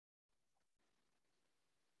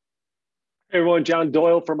Hey everyone, John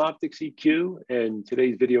Doyle from OptixEQ, and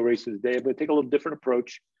today's video race of the day. I'm going to take a little different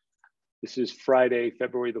approach. This is Friday,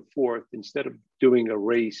 February the 4th. Instead of doing a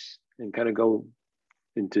race and kind of go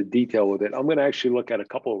into detail with it, I'm going to actually look at a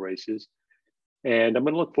couple of races, and I'm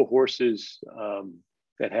going to look for horses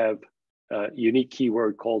that have a unique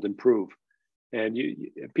keyword called improve. And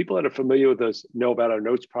people that are familiar with us know about our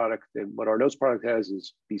notes product, and what our notes product has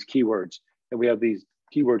is these keywords, and we have these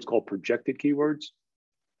keywords called projected keywords.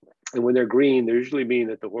 And when they're green, they usually mean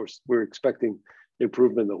that the horse, we're expecting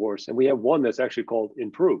improvement in the horse. And we have one that's actually called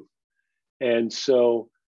improve. And so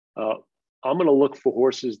I'm going to look for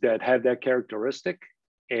horses that have that characteristic,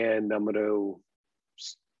 and I'm going to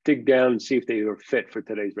dig down and see if they are fit for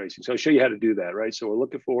today's racing. So I'll show you how to do that, right? So we're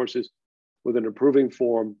looking for horses with an improving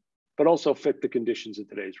form, but also fit the conditions of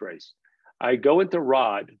today's race. I go into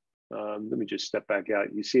rod. Let me just step back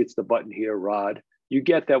out. You see it's the button here, rod. You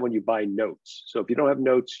get that when you buy notes. So if you don't have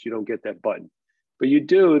notes, you don't get that button. But you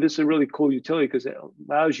do. This is a really cool utility because it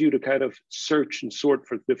allows you to kind of search and sort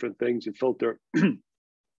for different things and filter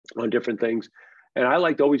on different things. And I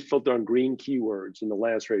like to always filter on green keywords in the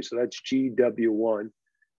last race. So that's GW1.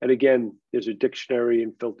 And again, there's a dictionary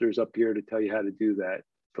and filters up here to tell you how to do that.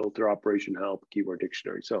 Filter, operation help, keyword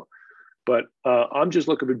dictionary. So, but I'm just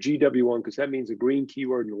looking for GW1 because that means a green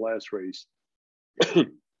keyword in the last race.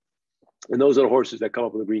 And those are the horses that come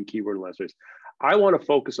up with a green keyword in the last race. I want to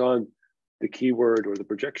focus on the keyword or the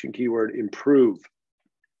projection keyword improve.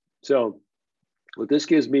 So what this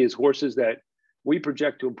gives me is horses that we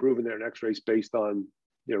project to improve in their next race based on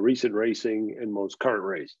recent racing and most current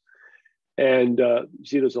race. And you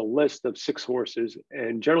see there's a list of 6 horses.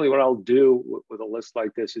 And generally what I'll do with a list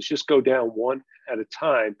like this is just go down one at a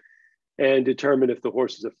time and determine if the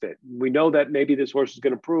horse is a fit. We know that maybe this horse is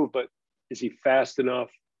going to improve, but is he fast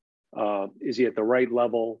enough? Is he at the right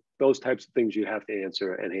level? Those types of things you have to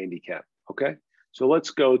answer and handicap. Okay, so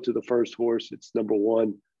let's go to the first horse. It's number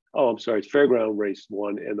 1. Oh, I'm sorry, it's Fairground Race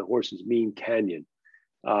 1, and the horse is Mean Canyon.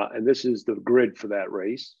 And this is the grid for that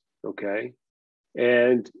race. Okay,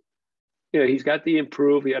 and he's got the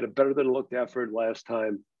improve. He had a better than looked effort last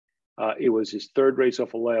time. It was his 3rd race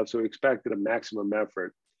off a layoff, so he expected a maximum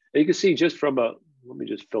effort. And you can see just from let me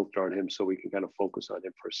just filter on him so we can kind of focus on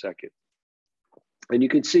him for a second. And you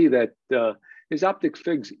can see that his OptixE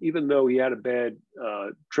figs, even though he had a bad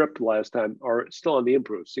trip last time, are still on the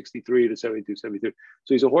improve, 63 to 72, 73.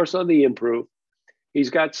 So he's a horse on the improve. He's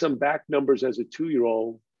got some back numbers as a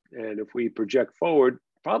 2-year-old. And if we project forward,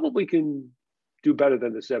 probably can do better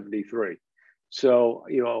than the 73. So,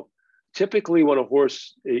 typically when a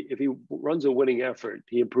horse, if he runs a winning effort,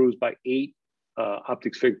 he improves by 8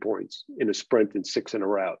 OptixE fig points in a sprint and 6 in a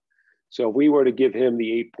route. So if we were to give him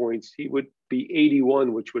the 8 points, he would be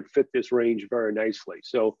 81, which would fit this range very nicely.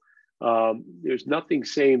 So there's nothing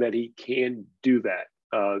saying that he can do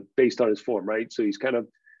that based on his form, right? So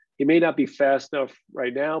he may not be fast enough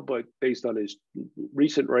right now, but based on his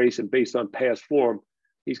recent race and based on past form,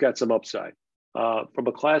 he's got some upside. From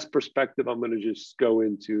a class perspective, I'm going to just go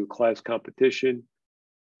into class competition.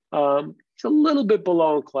 It's a little bit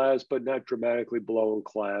below in class, but not dramatically below in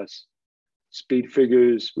class. Speed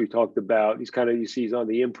figures we talked about. You see he's on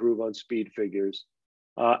the improve on speed figures.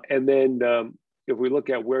 And then if we look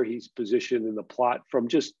at where he's positioned in the plot from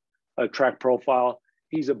just a track profile,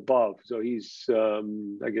 he's above. So he's,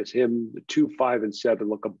 I guess him, 2, 5, and 7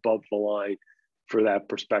 look above the line for that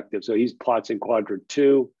perspective. So he's plots in quadrant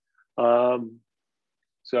 2. So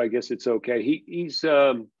I guess it's okay. He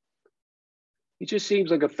just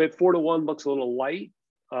seems like a fit. 4 to 1 looks a little light.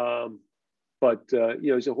 But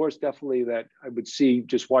he's a horse definitely that I would see,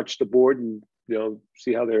 just watch the board and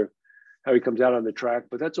see how he comes out on the track.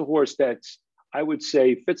 But that's a horse that's, I would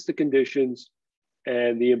say, fits the conditions,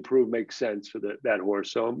 and the improve makes sense for that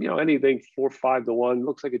horse. So anything 4, 5 to 1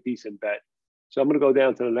 looks like a decent bet. So I'm going to go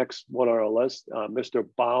down to the next one on our list, Mr.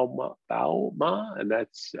 Bauma, and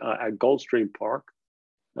that's at Gulfstream Park.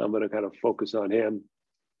 I'm going to kind of focus on him.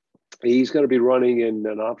 He's going to be running in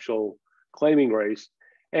an optional claiming race.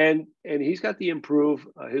 And he's got the improve.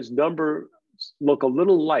 His numbers look a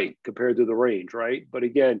little light compared to the range, right? But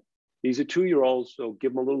again, he's a 2-year-old, so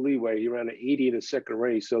give him a little leeway. He ran an 80 in his 2nd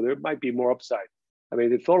race, so there might be more upside. I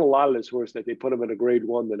mean, they thought a lot of this horse that they put him in a grade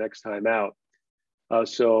 1 the next time out.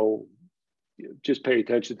 So just pay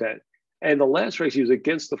attention to that. And the last race, he was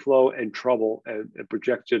against the flow and trouble and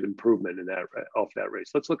projected improvement in that off that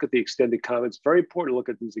race. Let's look at the extended comments. Very important to look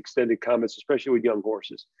at these extended comments, especially with young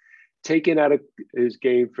horses. Taken out of his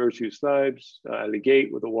game first few snipes out of the gate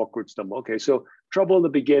with a walkward stumble. Okay, so trouble in the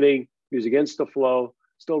beginning. He was against the flow,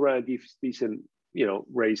 still ran a decent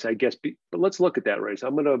race, I guess. But let's look at that race.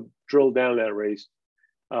 I'm going to drill down that race.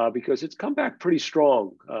 because it's come back pretty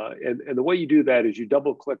strong. And the way you do that is you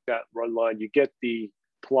double click that run line, you get the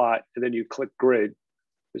plot, and then you click grid.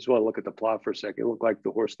 I just want to look at the plot for a second. It looked like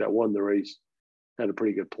the horse that won the race had a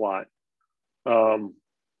pretty good plot.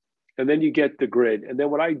 And then you get the grid. And then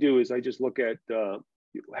what I do is I just look at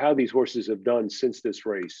how these horses have done since this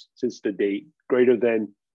race, since the date, greater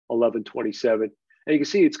than 11:27. And you can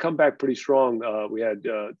see it's come back pretty strong. We had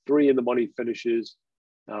 3 in the money finishes.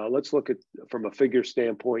 Let's look at from a figure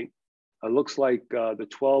standpoint. It looks like the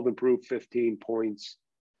 12 improved 15 points.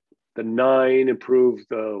 The 9 improved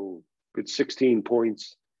good 16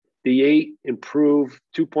 points. The 8 improved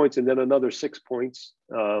 2 points and then another 6 points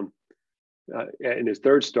in his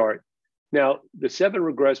third start. Now the 7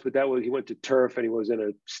 regressed, but that was he went to turf and he was in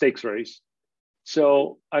a stakes race.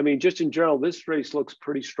 So I mean, just in general, this race looks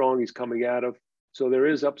pretty strong. He's coming out of. So there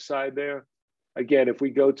is upside there. Again, if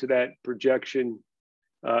we go to that projection,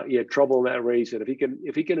 he had trouble in that race, and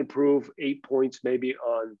if he can improve 8 points maybe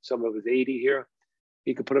on some of his 80 here,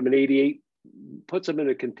 he could put him in 88, puts him in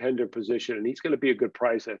a contender position, and he's going to be a good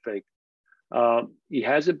price, I think. He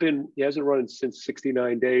hasn't run since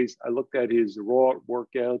 69 days. I looked at his raw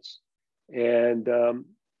workouts, and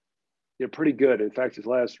they're pretty good. In fact, his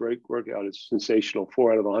last workout is sensational,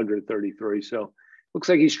 4 out of 133. So looks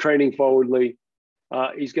like he's training forwardly.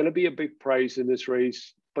 He's going to be a big price in this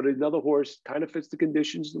race, but another horse kind of fits the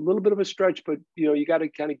conditions. A little bit of a stretch, but you got to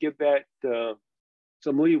kind of give that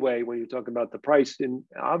some leeway when you're talking about the price. And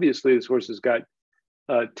obviously, this horse has got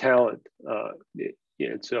talent.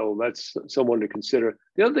 And so that's someone to consider.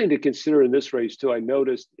 The other thing to consider in this race too, I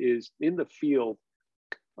noticed, is in the field,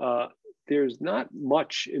 there's not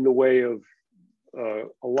much in the way of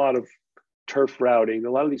a lot of turf routing.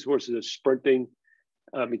 A lot of these horses are sprinting.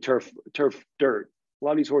 Turf dirt. A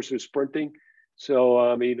lot of these horses are sprinting. So,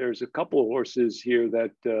 I mean, there's a couple of horses here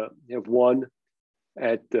that have won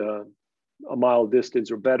at a mile distance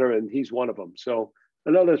or better, and he's one of them. So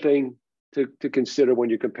another thing to consider when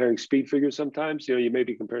you're comparing speed figures sometimes, you may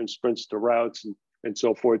be comparing sprints to routes and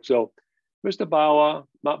so forth. So Mr.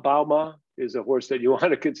 Bauma is a horse that you want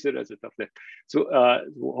to consider as a tough name. So a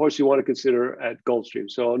horse you want to consider at Gulfstream.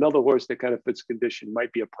 So another horse that kind of fits condition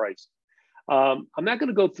might be a price. I'm not going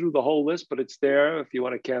to go through the whole list, but it's there if you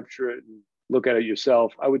want to capture it and look at it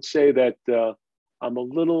yourself. I would say that I'm a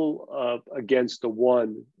little against the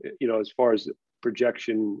 1, as far as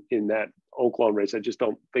projection in that Oaklawn race. I just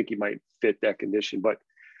don't think he might fit that condition. But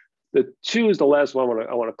the 2 is the last one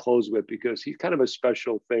I want to close with, because he's kind of a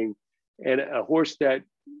special thing and a horse that,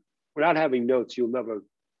 without having notes, you'll never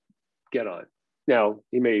get on. Now,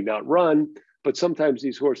 he may not run, but sometimes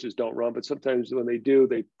these horses don't run, but sometimes when they do,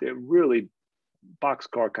 they're really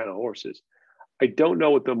boxcar kind of horses. I don't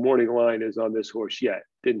know what the morning line is on this horse yet.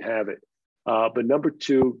 Didn't have it. But number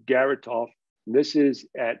 2, Garatoff. This is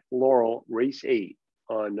at Laurel, race 8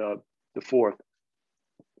 on the 4th.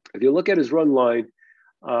 If you look at his run line,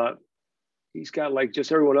 he's got, like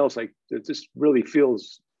just everyone else, like it just really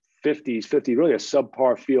feels 50s, really a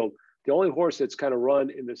subpar field. The only horse that's kind of run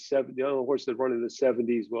in the 70s, the only horse that run in the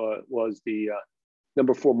 70s was the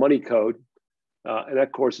number 4 Money Code. And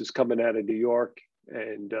that course is coming out of New York.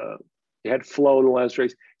 And he had flow in the last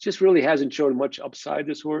race. Just really hasn't shown much upside,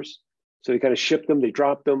 this horse. So they kind of shipped him, they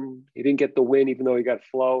dropped him. He didn't get the win, even though he got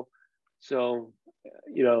flow. So,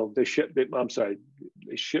 they shipped him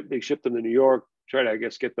to New York, try to, I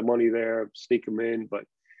guess, get the money there, sneak him in. But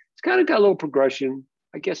it's kind of got a little progression.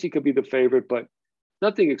 I guess he could be the favorite, but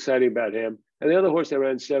nothing exciting about him. And the other horse that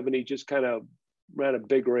ran 70 just kind of ran a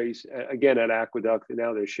big race, again, at Aqueduct, and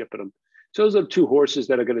now they're shipping him. So those are 2 horses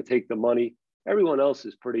that are going to take the money. Everyone else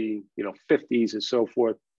is pretty, 50s and so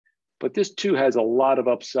forth. But this 2 has a lot of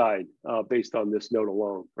upside based on this note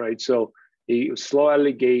alone, right? So he was slow out of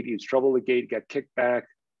the gate. He was trouble at the gate, got kicked back,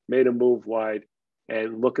 made a move wide,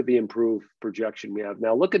 and look at the improved projection we have.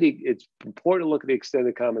 Now, it's important to look at the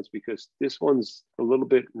extended comments, because this one's a little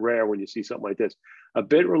bit rare when you see something like this. A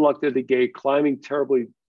bit reluctant at the gate, climbing terribly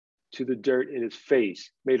to the dirt in his face,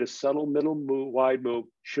 made a subtle middle move, wide move,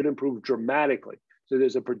 should improve dramatically. So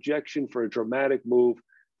there's a projection for a dramatic move,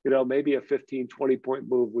 maybe a 15, 20 point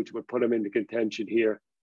move, which would put him into contention here.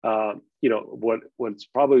 What's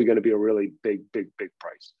probably going to be a really big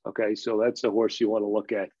price. Okay, so that's a horse you want to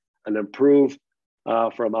look at, an improve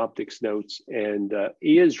from OptixNOTES. And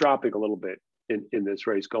he is dropping a little bit in this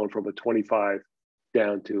race, going from a 25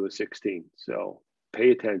 down to a 16. So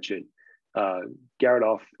pay attention.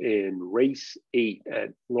 Garatoff in race 8 at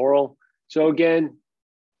Laurel. So again,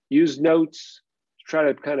 use notes, try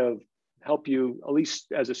to kind of help you, at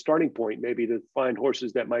least as a starting point, maybe to find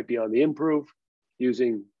horses that might be on the improve,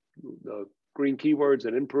 using the green keywords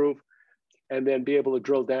and improve. and then be able to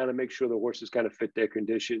drill down and make sure the horses kind of fit their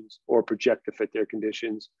conditions or project to fit their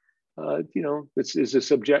conditions. You know, it's a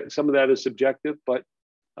subject. Some of that is subjective, but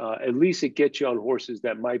at least it gets you on horses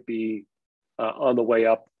that might be on the way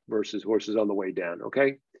up versus horses on the way down.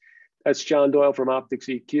 Okay, that's John Doyle from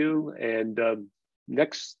OptixEQ, and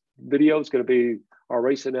next video is going to be our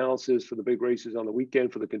race analysis for the big races on the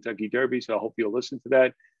weekend for the Kentucky Derby. So I hope you'll listen to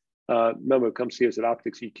that. Remember, come see us at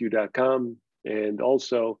OptixEQ.com, and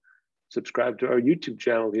also subscribe to our YouTube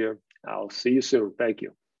channel here. I'll see you soon. Thank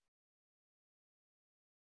you.